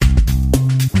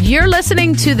You're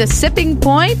listening to The Sipping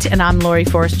Point, and I'm Lori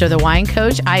Forrester, the wine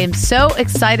coach. I am so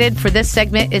excited for this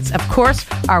segment. It's, of course,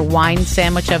 our wine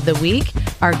sandwich of the week,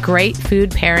 our great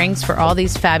food pairings for all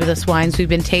these fabulous wines we've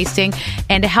been tasting.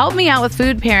 And to help me out with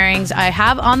food pairings, I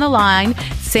have on the line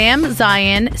Sam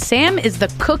Zien. Sam is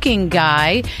the cooking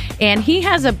guy, and he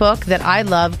has a book that I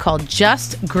love called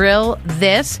Just Grill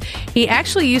This. He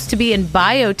actually used to be in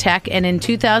biotech, and in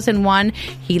 2001,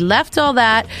 he left all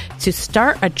that to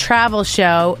start a travel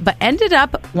show, but ended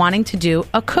up wanting to do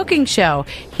a cooking show.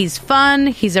 He's fun,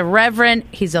 he's irreverent,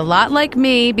 he's a lot like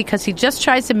me because he just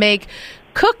tries to make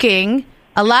cooking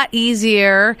a lot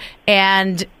easier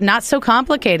and not so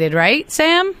complicated, right,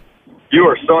 Sam? You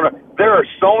are there are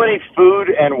so many food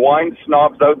and wine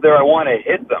snobs out there. I want to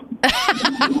hit them.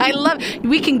 I love.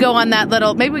 We can go on that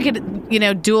little. Maybe we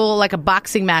could, duel like a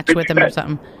boxing match with them or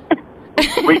something.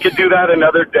 We could do that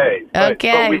another day.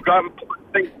 Okay. But we've got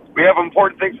important things. We have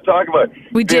important things to talk about.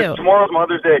 We do. Tomorrow's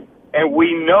Mother's Day, and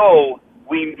we know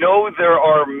there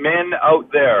are men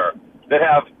out there that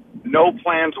have no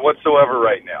plans whatsoever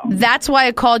right now. That's why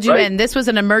I called you in. This was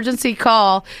an emergency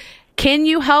call. Can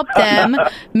you help them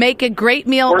make a great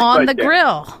meal on the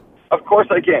grill? Of course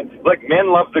I can. Look,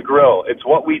 men love the grill. It's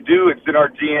what we do. It's in our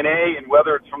DNA, and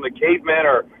whether it's from the cavemen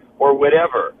or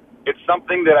whatever, it's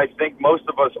something that I think most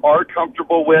of us are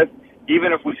comfortable with,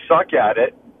 even if we suck at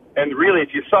it. And really, if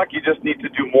you suck, you just need to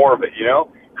do more of it,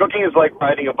 Cooking is like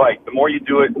riding a bike. The more you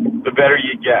do it, the better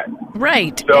you get.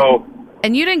 Right. So,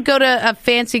 and you didn't go to a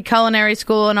fancy culinary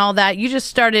school and all that. You just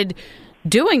started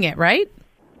doing it, right?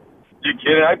 You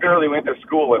kidding? I barely went to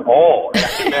school at all.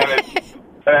 And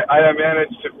I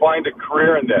managed to find a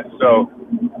career in this. So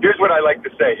here's what I like to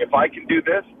say. If I can do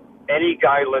this, any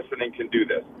guy listening can do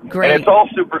this. Great. And it's all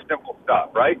super simple stuff,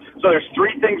 right? So there's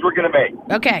three things we're going to make.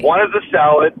 Okay. One is a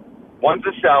salad. One's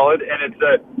a salad, and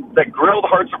it's the grilled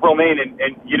hearts of romaine.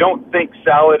 And you don't think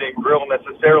salad and grill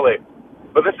necessarily,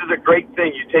 but this is a great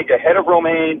thing. You take a head of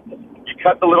romaine, you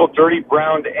cut the little dirty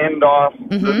browned end off,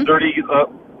 the dirty...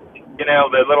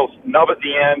 the little nub at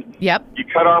the end. Yep. You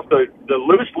cut off the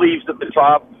loose leaves at the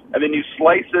top, and then you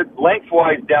slice it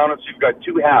lengthwise down so you've got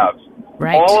two halves.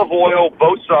 Right. Olive oil,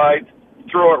 both sides,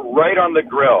 throw it right on the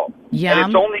grill. Yum. And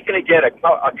it's only going to get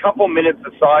a couple minutes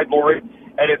aside, Lori,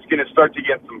 and it's going to start to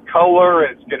get some color,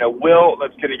 and it's going to wilt, and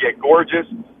it's going to get gorgeous.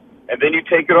 And then you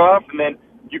take it off, and then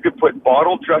you could put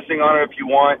bottled dressing on it if you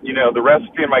want. The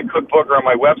recipe in my cookbook or on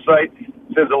my website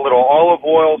says a little olive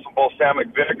oil, some balsamic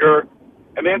vinegar,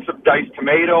 and then some diced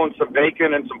tomato and some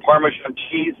bacon and some Parmesan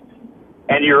cheese.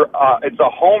 And it's a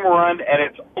home run, and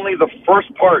it's only the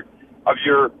first part of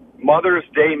your Mother's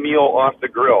Day meal off the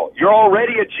grill. You're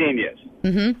already a genius.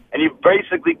 Mm-hmm. And you've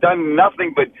basically done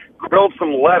nothing but grilled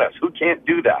some lettuce. Who can't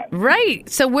do that? Right.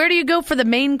 So where do you go for the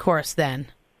main course then?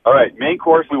 All right, main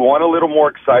course, we want a little more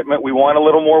excitement. We want a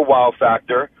little more wow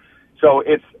factor. So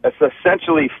it's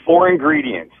essentially 4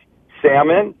 ingredients.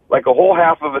 Salmon, like a whole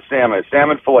half of a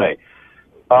salmon fillet.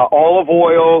 Olive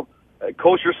oil,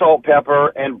 kosher salt, pepper,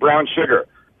 and brown sugar.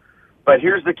 But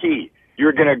here's the key.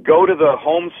 You're going to go to the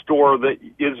home store that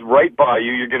is right by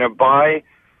you. You're going to buy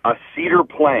a cedar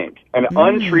plank, an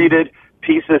untreated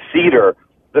piece of cedar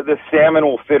that the salmon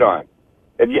will fit on.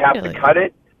 If you have to cut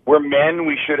it, we're men,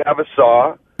 we should have a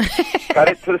saw. Cut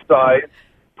it to the side,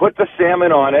 put the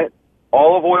salmon on it,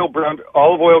 olive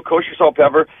oil, kosher salt,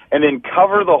 pepper, and then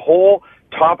cover the whole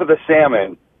top of the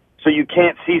salmon so you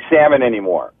can't see salmon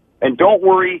anymore. And don't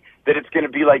worry that it's going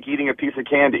to be like eating a piece of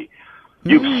candy.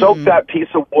 You've soaked that piece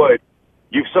of wood.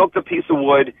 You've soaked the piece of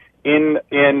wood in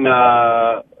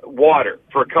water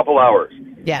for a couple hours.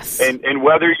 Yes. And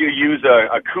whether you use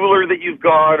a cooler that you've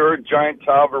got or a giant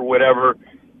tub or whatever,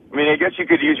 I mean, I guess you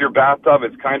could use your bathtub.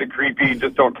 It's kind of creepy.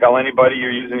 Just don't tell anybody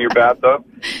you're using your bathtub.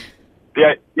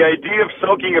 The idea of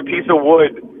soaking a piece of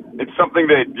wood, it's something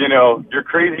that, your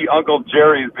crazy Uncle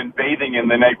Jerry's been bathing in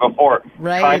the night before.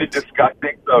 Right. Kind of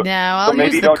disgusting. So I'll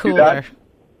maybe use the don't cooler. do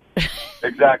that.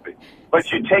 Exactly.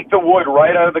 But you take the wood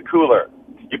right out of the cooler.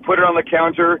 You put it on the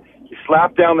counter. You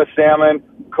slap down the salmon,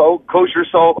 kosher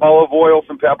salt, olive oil,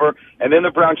 some pepper, and then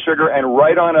the brown sugar, and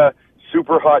right on a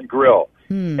super hot grill.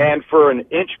 And for an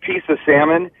inch piece of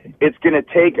salmon, it's going to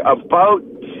take about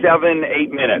 7-8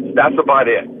 minutes. That's about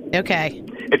it. Okay.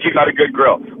 If you got a good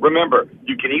grill. Remember,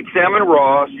 you can eat salmon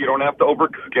raw, so you don't have to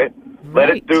overcook it. Let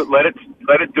it do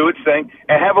its thing,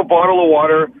 and have a bottle of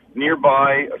water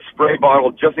nearby, a spray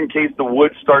bottle, just in case the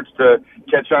wood starts to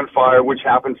catch on fire, which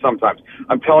happens sometimes.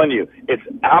 I'm telling you, it's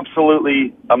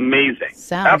absolutely amazing.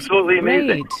 Sounds absolutely great.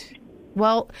 Amazing.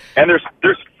 Well, and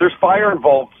there's fire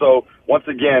involved, so once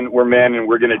again, we're men and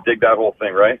we're going to dig that whole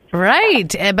thing, right?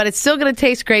 Right, but it's still going to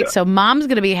taste great, so Mom's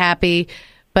going to be happy.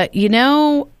 But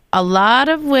a lot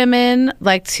of women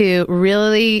like to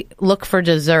really look for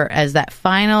dessert as that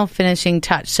final finishing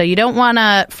touch. So you don't want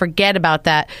to forget about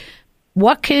that.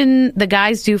 What can the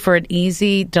guys do for an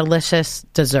easy, delicious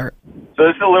dessert? So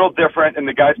this is a little different, and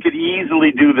the guys could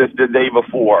easily do this the day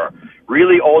before.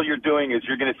 Really, all you're doing is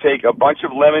you're going to take a bunch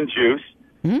of lemon juice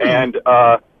and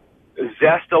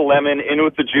zest a lemon in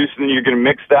with the juice, and then you're going to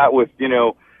mix that with,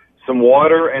 some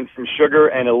water and some sugar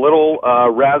and a little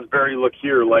raspberry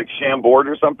liqueur like Chambord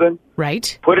or something.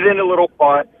 Right. Put it in a little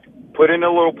pot.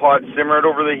 Simmer it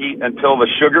over the heat until the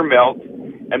sugar melts,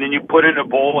 and then you put it in a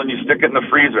bowl and you stick it in the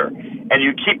freezer. And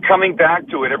you keep coming back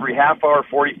to it every half hour,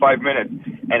 45 minutes.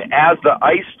 And as the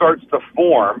ice starts to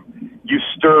form, you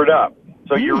stir it up.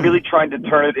 So you're really trying to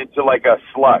turn it into like a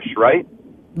slush, right?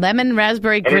 Lemon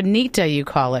raspberry granita, you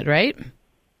call it, right?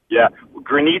 Yeah.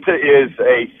 Granita is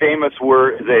a famous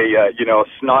word, a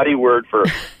snotty word for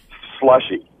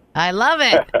slushy. I love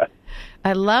it.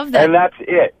 I love that. And that's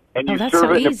it. And you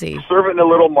serve it in a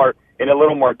little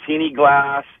martini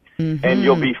glass, and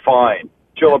you'll be fine.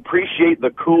 You'll appreciate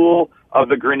the cool of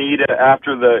the granita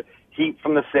after the heat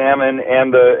from the salmon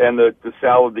and the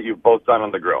salad that you've both done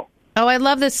on the grill. Oh, I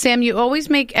love this, Sam. You always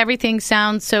make everything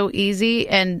sound so easy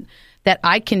and that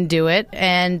I can do it.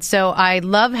 And so I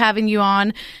love having you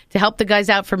on to help the guys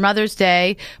out for Mother's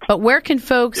Day. But where can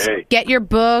folks get your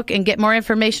book and get more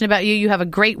information about you? You have a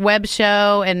great web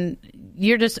show, and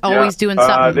you're just always doing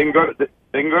something.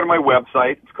 They can go to my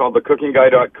website. It's called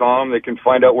thecookingguy.com. They can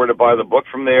find out where to buy the book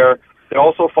from there. They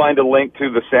also find a link to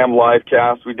the Sam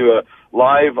Livecast. We do a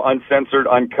live, uncensored,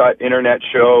 uncut internet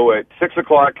show at 6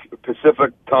 o'clock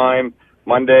Pacific time,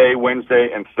 Monday, Wednesday,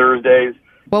 and Thursdays.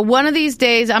 Well, one of these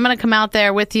days, I'm going to come out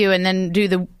there with you and then do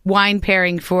the wine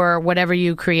pairing for whatever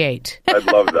you create. I'd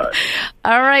love that.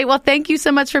 All right. Well, thank you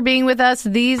so much for being with us.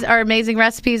 These are amazing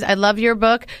recipes. I love your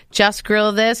book, Just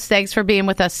Grill This. Thanks for being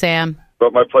with us, Sam.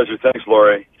 But my pleasure. Thanks,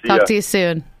 Lori. Talk to you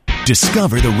soon.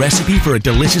 Discover the recipe for a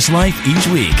delicious life each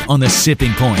week on The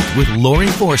Sipping Point with Lori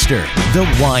Forster, the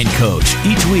Wine Coach.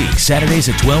 Each week, Saturdays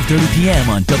at 12:30 p.m.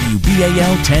 on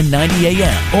WBAL 1090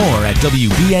 AM or at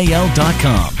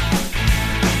WBAL.com.